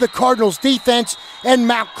over the Cardinals defense, and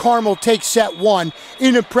Mount Carmel takes set 1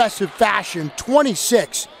 in impressive fashion,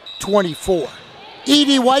 26-24.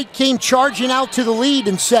 Edie White came charging out to the lead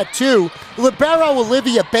in set 2. Libero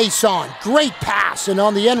Olivia Bason, great pass, and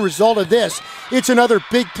on the end result of this, it's another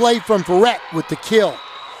big play from Ferret with the kill.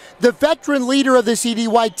 The veteran leader of this Edie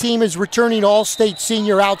White team is returning All-State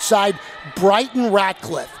senior outside Brighton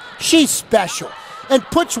Ratcliffe. She's special and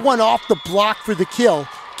puts one off the block for the kill,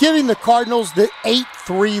 giving the Cardinals the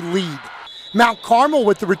 8-3 lead. Mount Carmel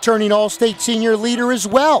with the returning All-State senior leader as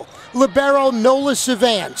well. Libero Nola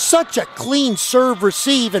Savan, such a clean serve,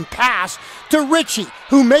 receive, and pass to Richey,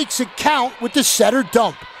 who makes it count with the setter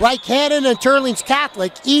dump. Like Hannan and Teurlings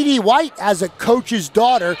Catholic, Edie White has a coach's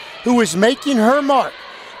daughter who is making her mark.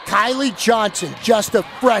 Kylie Johnson, just a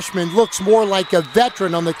freshman, looks more like a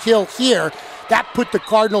veteran on the kill here. That put the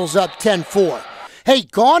Cardinals up 10-4. Hey,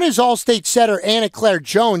 gone is All-State setter Anna Claire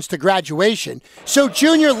Jones to graduation, so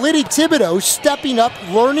junior Liddy Thibodaux stepping up,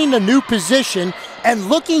 learning a new position, and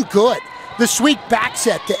looking good. The sweet back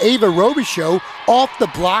set to Ava Robichaud off the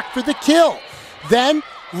block for the kill. Then,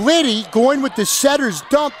 Liddy going with the setter's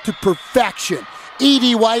dump to perfection.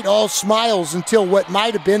 Edie White all smiles until what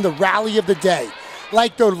might have been the rally of the day.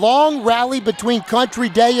 Like the long rally between Country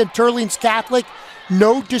Day and Teurlings Catholic,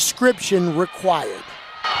 no description required.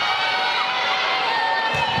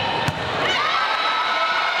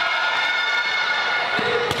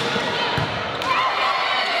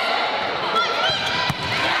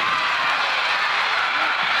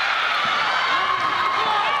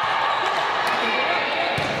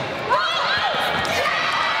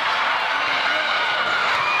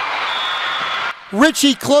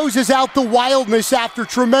 Richey closes out the wildness after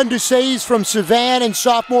tremendous saves from Savan and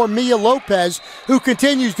sophomore Mia Lopez, who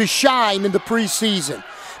continues to shine in the preseason.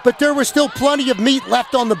 But there was still plenty of meat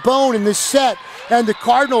left on the bone in this set, and the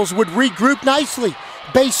Cardinals would regroup nicely.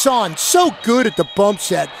 Bason, so good at the bump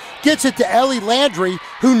set, gets it to Ellie Landry,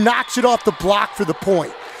 who knocks it off the block for the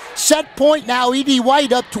point. Set point now, Edie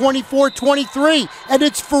White up 24-23, and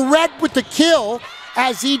it's Ferret with the kill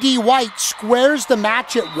as Edie White squares the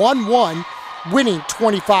match at 1-1, winning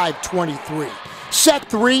 25-23. Set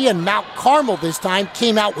 3, and Mount Carmel this time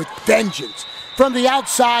came out with vengeance. From the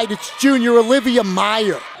outside, it's junior Olivia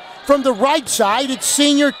Meyer. From the right side, it's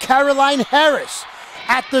senior Caroline Harris.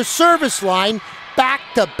 At the service line,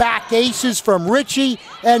 back-to-back aces from Richey,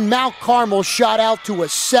 and Mount Carmel shot out to a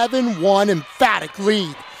 7-1 emphatic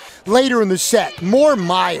lead. Later in the set, more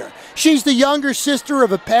Meyer. She's the younger sister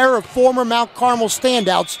of a pair of former Mount Carmel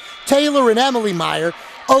standouts, Taylor and Emily Meyer.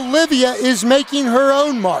 Olivia is making her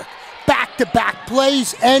own mark. Back-to-back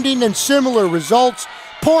plays ending in similar results.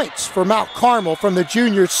 Points for Mount Carmel from the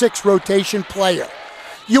junior 6 rotation player.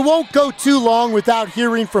 You won't go too long without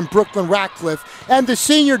hearing from Brooklyn Ratcliffe, and the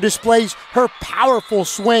senior displays her powerful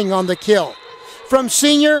swing on the kill. From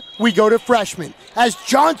senior, we go to freshman, as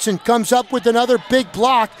Johnson comes up with another big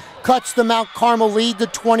block, cuts the Mount Carmel lead to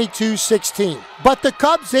 22-16. But the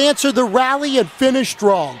Cubs answer the rally and finish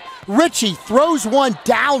strong. Richey throws one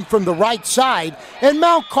down from the right side, and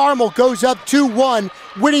Mount Carmel goes up 2-1,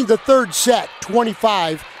 winning the third set,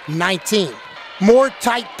 25-19. More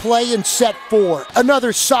tight play in set 4.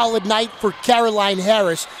 Another solid night for Caroline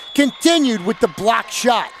Harris, continued with the block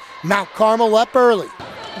shot. Mount Carmel up early.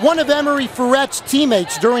 One of Emery Ferret's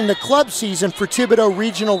teammates during the club season for Thibodaux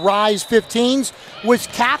Regional Rise 15s was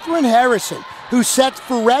Catherine Harrison, who sets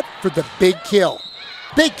Ferret for the big kill.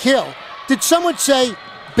 Big kill? Did someone say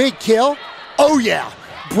big kill? Oh yeah,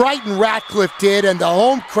 Brighton Ratcliffe did, and the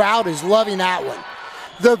home crowd is loving that one.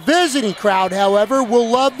 The visiting crowd, however, will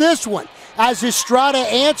love this one, as Estrada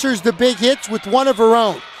answers the big hits with one of her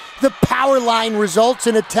own. The power line results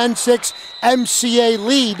in a 10-6 MCA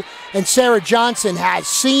lead, and Sarah Johnson has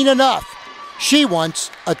seen enough. She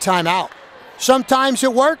wants a timeout. Sometimes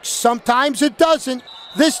it works, sometimes it doesn't.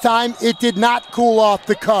 This time, it did not cool off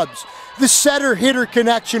the Cubs. The setter-hitter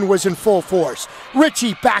connection was in full force.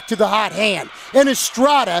 Richey back to the hot hand. And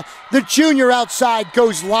Estrada, the junior outside,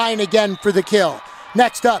 goes line again for the kill.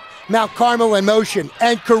 Next up, Mount Carmel in motion.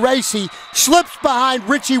 And Caracci slips behind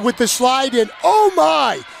Richey with the slide. And oh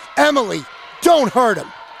my! Emily, don't hurt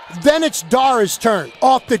him. Then it's Dara's turn.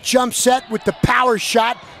 Off the jump set with the power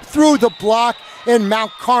shot through the block. And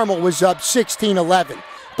Mount Carmel was up 16-11.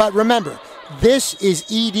 But remember, this is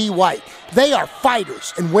E.D. White. They are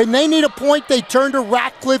fighters, and when they need a point, they turn to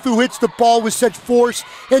Ratcliffe, who hits the ball with such force,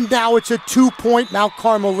 and now it's a 2-point Mount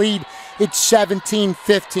Carmel lead. It's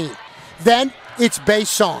 17-15. Then it's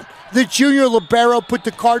Besson. The junior libero put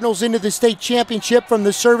the Cardinals into the state championship from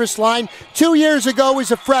the service line 2 years ago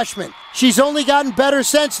as a freshman. She's only gotten better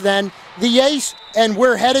since then. The ace, and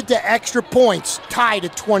we're headed to extra points, tied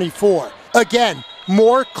at 24. Again,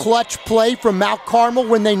 more clutch play from Mount Carmel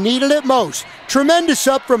when they needed it most. Tremendous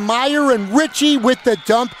up from Meyer and Richey with the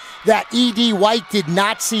dump that E.D. White did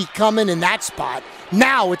not see coming in that spot.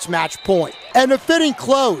 Now it's match point. And a fitting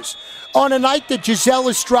close. On a night that Giselle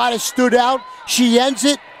Estrada stood out, she ends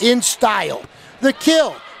it in style. The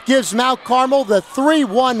kill gives Mount Carmel the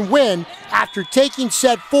 3-1 win after taking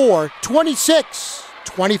set 4,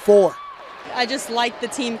 26-24. I just like the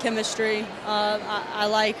team chemistry. I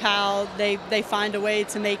like how they find a way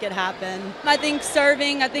to make it happen. I think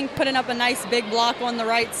serving, putting up a nice big block on the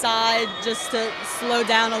right side just to slow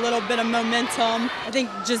down a little bit of momentum. I think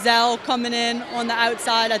Giselle coming in on the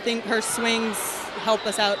outside, I think her swings help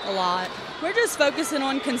us out a lot. We're just focusing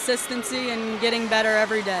on consistency and getting better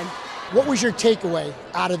every day. What was your takeaway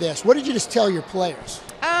out of this? What did you just tell your players?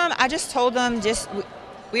 I just told them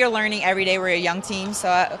we are learning every day. We're a young team, so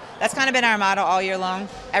that's kind of been our motto all year long.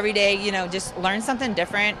 Every day, just learn something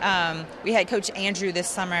different. We had Coach Andrew this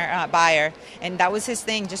summer, Bayer, and that was his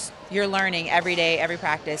thing, just you're learning every day, every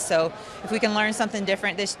practice. So if we can learn something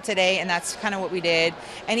different today, and that's kind of what we did.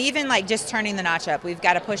 And even just turning the notch up, we've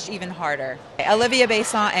got to push even harder. Olivia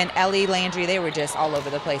Besson and Ellie Landry, they were just all over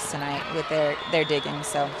the place tonight with their digging,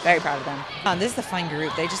 so very proud of them. This is a fun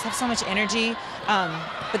group. They just have so much energy,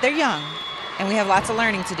 but they're young. And we have lots of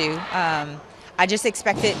learning to do. I just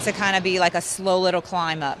expect it to kind of be like a slow little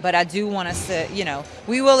climb up. But I do want us to,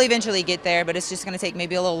 we will eventually get there, but it's just going to take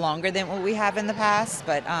maybe a little longer than what we have in the past.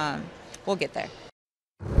 But we'll get there.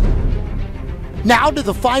 Now to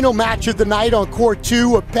the final match of the night on Court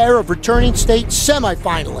 2, a pair of returning state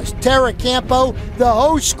semifinalists. Tara Campo, the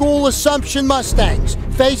host school Assumption Mustangs,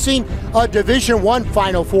 facing a Division I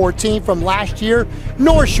Final Four team from last year,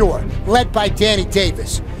 North Shore, led by Danny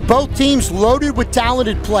Davis. Both teams loaded with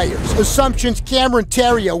talented players. Assumption's Cameron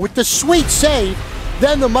Terrio with the sweet save.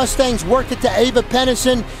 Then the Mustangs work it to Ava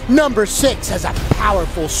Pennison. Number 6 has a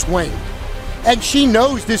powerful swing. And she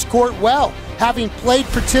knows this court well. Having played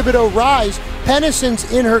for Thibodaux Rise,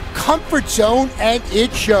 Pennison's in her comfort zone, and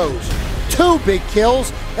it shows. 2 big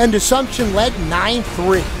kills, and Assumption led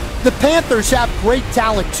 9-3. The Panthers have great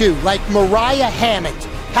talent too, like Mariah Hammond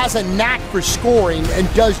has a knack for scoring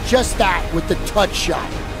and does just that with the touch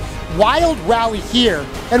shot. Wild rally here,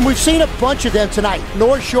 and we've seen a bunch of them tonight.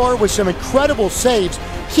 North Shore with some incredible saves,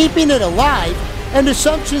 keeping it alive, and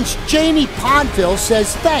Assumption's Jamie Ponville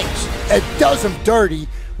says thanks and does them dirty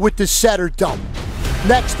with the setter dump.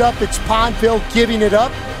 Next up, it's Ponville giving it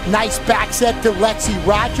up. Nice back set to Lexi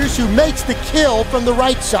Rogers, who makes the kill from the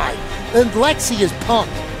right side. And Lexi is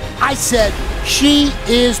pumped. I said she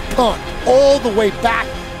is pumped all the way back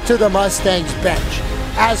to the Mustangs bench.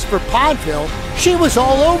 As for Ponville, she was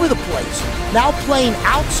all over the place, now playing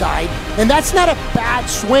outside, and that's not a bad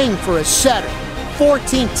swing for a setter.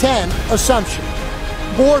 14-10 Assumption.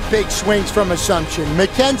 More big swings from Assumption.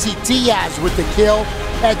 Mackenzie Diaz with the kill,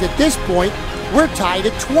 and at this point, we're tied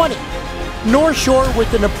at 20. North Shore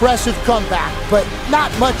with an impressive comeback, but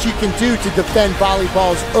not much you can do to defend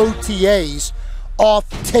volleyball's OTAs.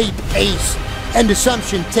 Off-tape ace, and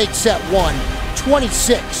Assumption takes set 1,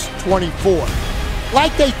 26-24.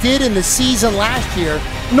 Like they did in the season last year,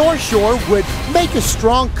 North Shore would make a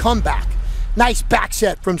strong comeback. Nice back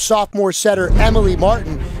set from sophomore setter Emily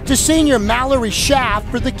Martin to senior Mallory Schaff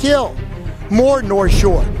for the kill. More North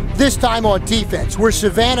Shore, this time on defense, where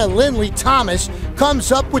Savannah Lindley Thomas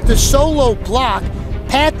comes up with the solo block.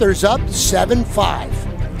 Panthers up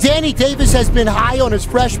 7-5. Danny Davis has been high on his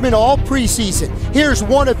freshmen all preseason. Here's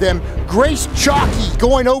one of them, Grace Chalky,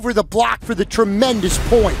 going over the block for the tremendous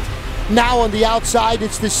point. Now on the outside,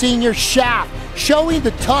 it's the senior Schaff, showing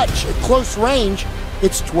the touch at close range.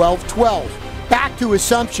 It's 12-12. Back to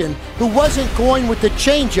Assumption, who wasn't going with the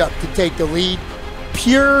changeup to take the lead.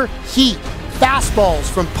 Pure heat. Fastballs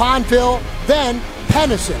from Ponville, then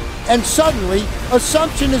Pennison. And suddenly,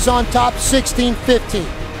 Assumption is on top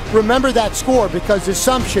 16-15. Remember that score because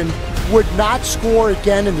Assumption would not score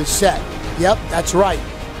again in the set. Yep, that's right.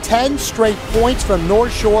 10 straight points from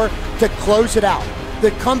North Shore to close it out.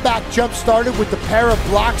 The comeback jump started with the pair of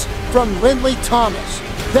blocks from Lindley Thomas.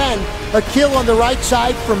 Then, a kill on the right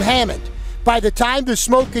side from Hammond. By the time the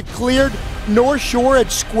smoke had cleared, North Shore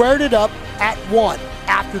had squared it up at 1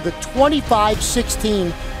 after the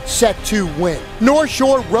 25-16 set 2 win. North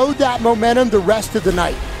Shore rode that momentum the rest of the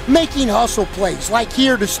night, making hustle plays like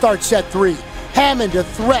here to start set 3. Hammond a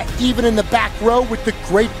threat even in the back row with the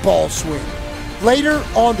great ball swing. Later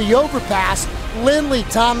on the overpass, Lindley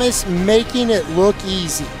Thomas making it look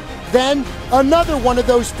easy. Then another one of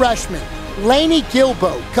those freshmen, Laney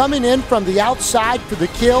Gilbo, coming in from the outside for the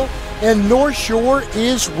kill, and North Shore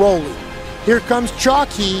is rolling. Here comes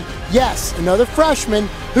Chalky, yes, another freshman,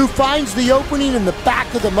 who finds the opening in the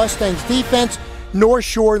back of the Mustangs defense. North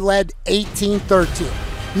Shore led 18-13.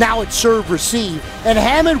 Now it's serve receive, and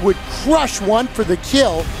Hammond would crush one for the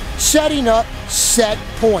kill, setting up set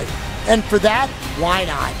point. And for that, why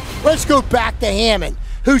not? Let's go back to Hammond,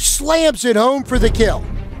 who slams it home for the kill.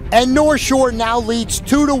 And North Shore now leads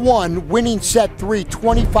 2-1, winning set 3,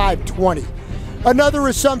 25-20. Another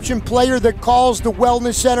Assumption player that calls the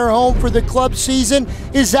Wellness Center home for the club season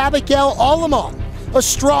is Abigail Alamon, a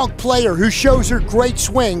strong player who shows her great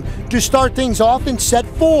swing to start things off in set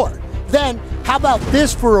 4. Then, how about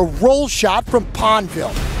this for a roll shot from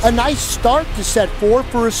Ponville? A nice start to set 4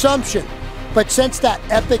 for Assumption. But since that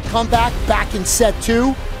epic comeback back in set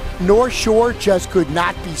 2, North Shore just could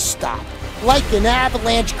not be stopped. Like an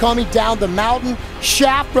avalanche coming down the mountain,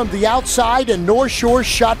 shaft from the outside, and North Shore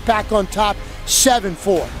shot back on top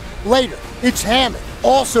 7-4. Later, it's Hammond,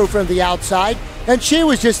 also from the outside, and she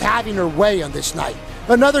was just having her way on this night.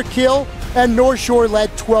 Another kill, and North Shore led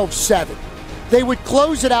 12-7. They would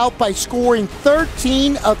close it out by scoring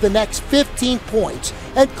 13 of the next 15 points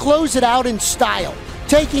and close it out in style,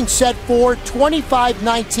 taking set 4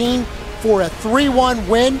 25-19 for a 3-1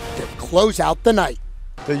 win to close out the night.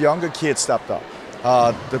 The younger kids stepped up.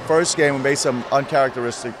 The first game we made some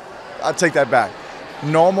uncharacteristic, I'll take that back.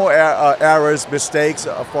 Normal errors, mistakes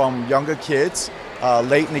from younger kids.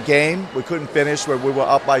 Late in the game, we couldn't finish where we were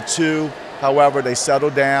up by 2. However, they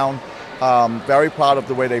settled down. Very proud of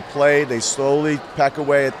the way they played. They slowly peck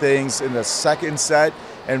away at things in the second set.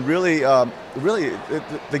 And really,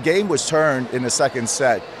 the game was turned in the second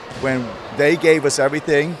set when they gave us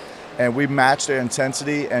everything and we matched their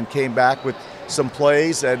intensity and came back with some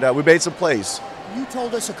plays, and we made some plays. You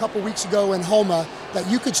told us a couple weeks ago in Homa that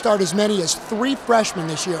you could start as many as 3 freshmen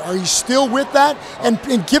this year. Are you still with that?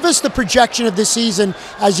 And give us the projection of this season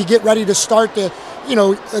as you get ready to start the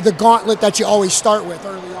gauntlet that you always start with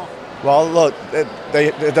early on. Well, look,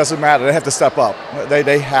 it doesn't matter. They have to step up.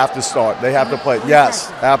 They have to start. They have to play. Yes,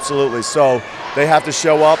 absolutely. So they have to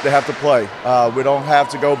show up. They have to play. We don't have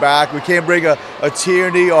to go back. We can't bring a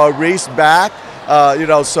Tierney or a Reese back.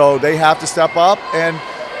 So they have to step up, and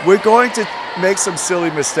we're going to make some silly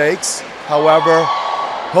mistakes. However,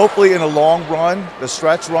 hopefully in the long run, the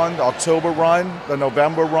stretch run, the October run, the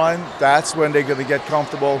November run, that's when they're going to get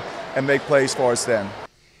comfortable and make plays for us then.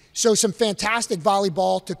 So some fantastic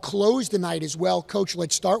volleyball to close the night as well. Coach,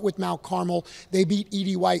 let's start with Mount Carmel. They beat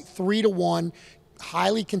Edie White 3-1.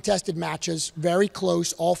 Highly contested matches, very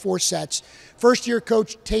close, all 4 sets. First-year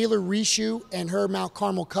coach Taylor Richey and her Mount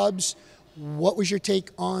Carmel Cubs. What was your take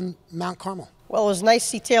on Mount Carmel? Well, it was nice to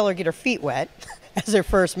see Taylor get her feet wet as her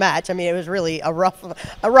first match. I mean, it was really a rough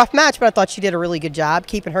match, but I thought she did a really good job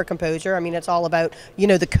keeping her composure. I mean, it's all about,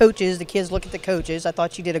 the coaches. The kids look at the coaches. I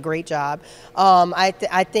thought she did a great job. I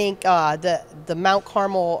think the Mount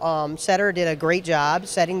Carmel setter did a great job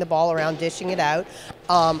setting the ball around, dishing it out.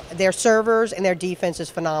 Their servers and their defense is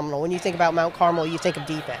phenomenal. When you think about Mount Carmel, you think of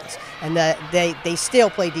defense, and they still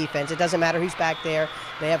play defense. It doesn't matter who's back there.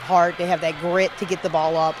 They have heart. They have that grit to get the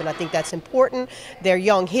ball up, and I think that's important. They're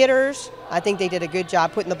young hitters. I think they did a good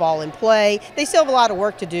job putting the ball in play. They still have a lot of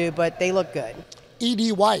work to do, but they look good.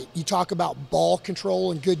 E.D. White, you talk about ball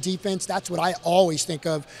control and good defense. That's what I always think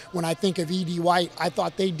of when I think of E.D. White. I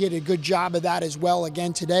thought they did a good job of that as well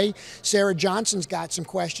again today. Sarah Johnson's got some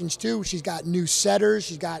questions too. She's got new setters.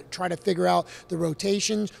 She's got trying to figure out the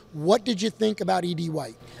rotations. What did you think about E.D.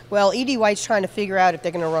 White? Well, E.D. White's trying to figure out if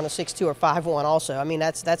they're going to run a 6-2 or 5-1 also. I mean,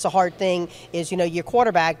 that's a hard thing is, your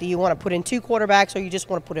quarterback, do you want to put in 2 quarterbacks or you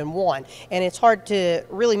just want to put in 1? And it's hard to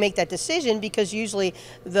really make that decision because usually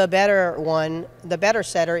the better one, the better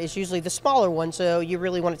setter is usually the smaller one, so you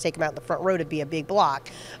really want to take them out in the front row to be a big block.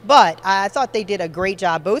 But I thought they did a great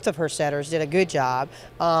job. Both of her setters did a good job.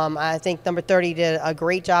 I think number 30 did a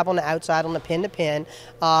great job on the outside on the pin-to-pin.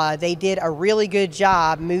 They did a really good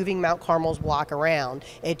job moving Mount Carmel's block around.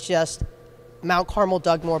 It's just Mount Carmel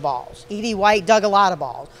dug more balls. Edie White dug a lot of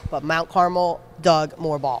balls, but Mount Carmel dug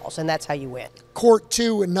more balls, and that's how you win. Court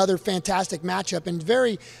 2, another fantastic matchup, and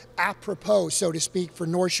very apropos, so to speak, for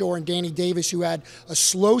North Shore and Danny Davis, who had a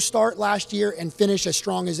slow start last year and finished as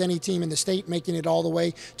strong as any team in the state, making it all the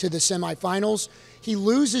way to the semifinals. He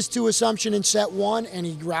loses to Assumption in set 1, and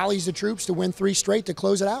he rallies the troops to win 3 straight to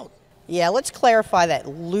close it out. Yeah, let's clarify that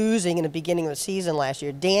losing in the beginning of the season last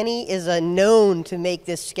year. Danny is known to make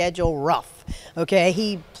this schedule rough. Okay,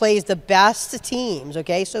 he plays the best teams.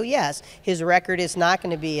 Okay, so yes, his record is not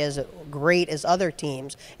going to be as great as other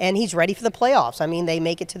teams, and he's ready for the playoffs. I mean, they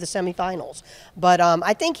make it to the semifinals. But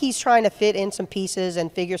I think he's trying to fit in some pieces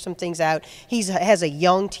and figure some things out. He has a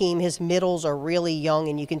young team. His middles are really young,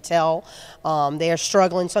 and you can tell they are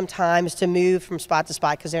struggling sometimes to move from spot to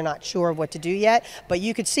spot because they're not sure of what to do yet. But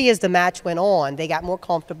you could see as the match went on, they got more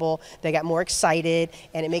comfortable, they got more excited,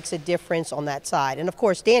 and it makes a difference on that side. And of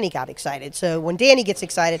course, Danny got excited. So when Danny gets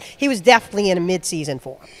excited, he was definitely in a mid-season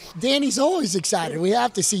form. Danny's always excited. We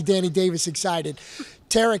have to see Danny Davis excited.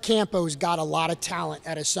 Tara Campo's got a lot of talent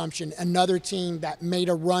at Assumption, another team that made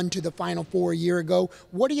a run to the Final Four a year ago.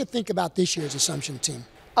 What do you think about this year's Assumption team?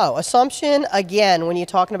 Oh, Assumption, again, when you're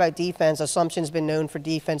talking about defense, Assumption's been known for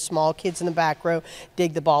defense. Small kids in the back row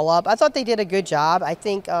dig the ball up. I thought they did a good job. I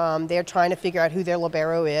think they're trying to figure out who their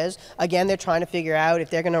libero is. Again, they're trying to figure out if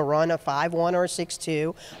they're going to run a 5-1 or a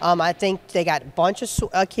 6-2. I think they got a bunch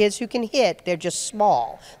of kids who can hit. They're just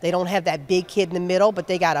small. They don't have that big kid in the middle, but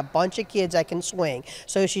they got a bunch of kids that can swing.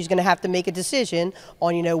 So she's going to have to make a decision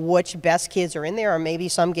on, which best kids are in there, or maybe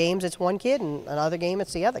some games it's one kid and another game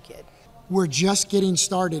it's the other kid. We're just getting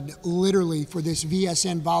started, literally, for this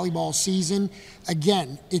VSN volleyball season.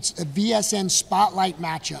 Again, it's a VSN spotlight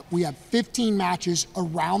matchup. We have 15 matches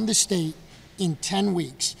around the state in 10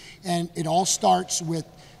 weeks, and it all starts with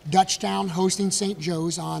Dutchtown hosting St.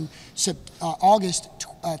 Joe's on August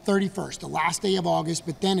 31st, the last day of August,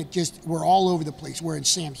 but then we're all over the place. We're in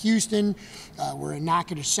Sam Houston, we're in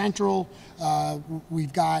Natchitoches Central,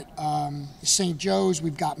 we've got St. Joe's,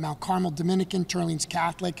 we've got Mount Carmel Dominican, Teurlings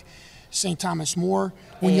Catholic, St. Thomas More.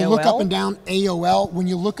 When you look up and down AOL, when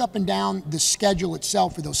you look up and down the schedule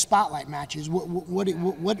itself for those spotlight matches,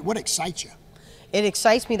 what excites you? It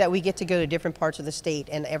excites me that we get to go to different parts of the state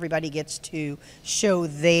and everybody gets to show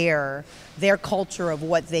their culture of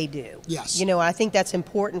what they do. Yes. I think that's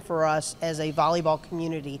important for us as a volleyball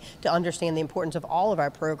community to understand the importance of all of our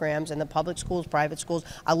programs and the public schools, private schools.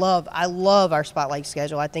 I love our spotlight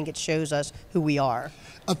schedule. I think it shows us who we are.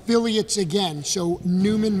 Affiliates again, so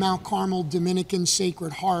Newman, Mount Carmel, Dominican,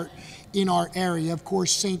 Sacred Heart in our area. Of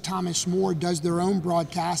course, St. Thomas More does their own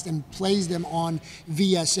broadcast and plays them on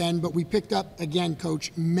VSN, but we picked up, again,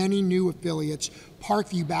 Coach, many new affiliates.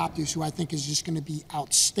 Parkview Baptist, who I think is just going to be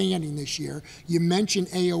outstanding this year. You mentioned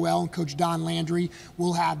AOL, and Coach Don Landry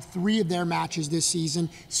will have 3 of their matches this season.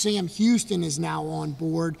 Sam Houston is now on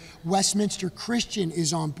board. Westminster Christian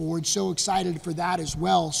is on board. So excited for that as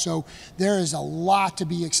well. So there is a lot to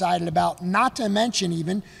be excited about, not to mention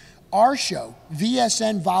even our show,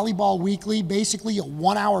 VSN Volleyball Weekly, basically a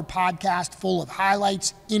 1-hour podcast full of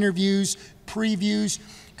highlights, interviews, previews.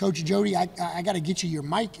 Coach Jodee, I got to get you your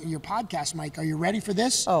mic, your podcast mic. Are you ready for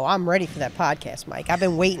this? Oh, I'm ready for that podcast mic. I've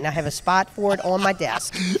been waiting. I have a spot for it on my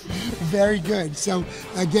desk. Very good. So,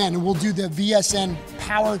 again, we'll do the VSN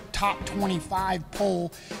Power Top 25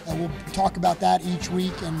 poll. We'll talk about that each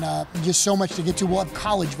week, and just so much to get to. We'll have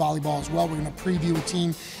college volleyball as well. We're going to preview a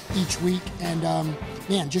team each week. And,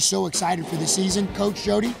 man, just so excited for the season. Coach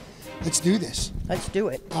Jodee, let's do this. Let's do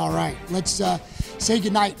it. All right. Let's say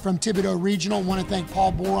goodnight from Thibodaux Regional. I want to thank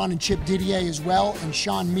Paul Boron and Chip Didier as well, and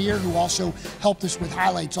Sean Meir, who also helped us with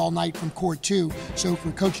highlights all night from Court 2. So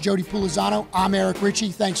for Coach Jodee Pulizzano, I'm Eric Richey.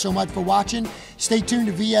 Thanks so much for watching. Stay tuned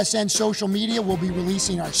to VSN social media. We'll be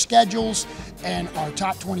releasing our schedules and our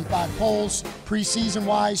top 25 polls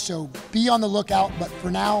preseason-wise, so be on the lookout. But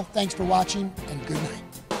for now, thanks for watching, and good night.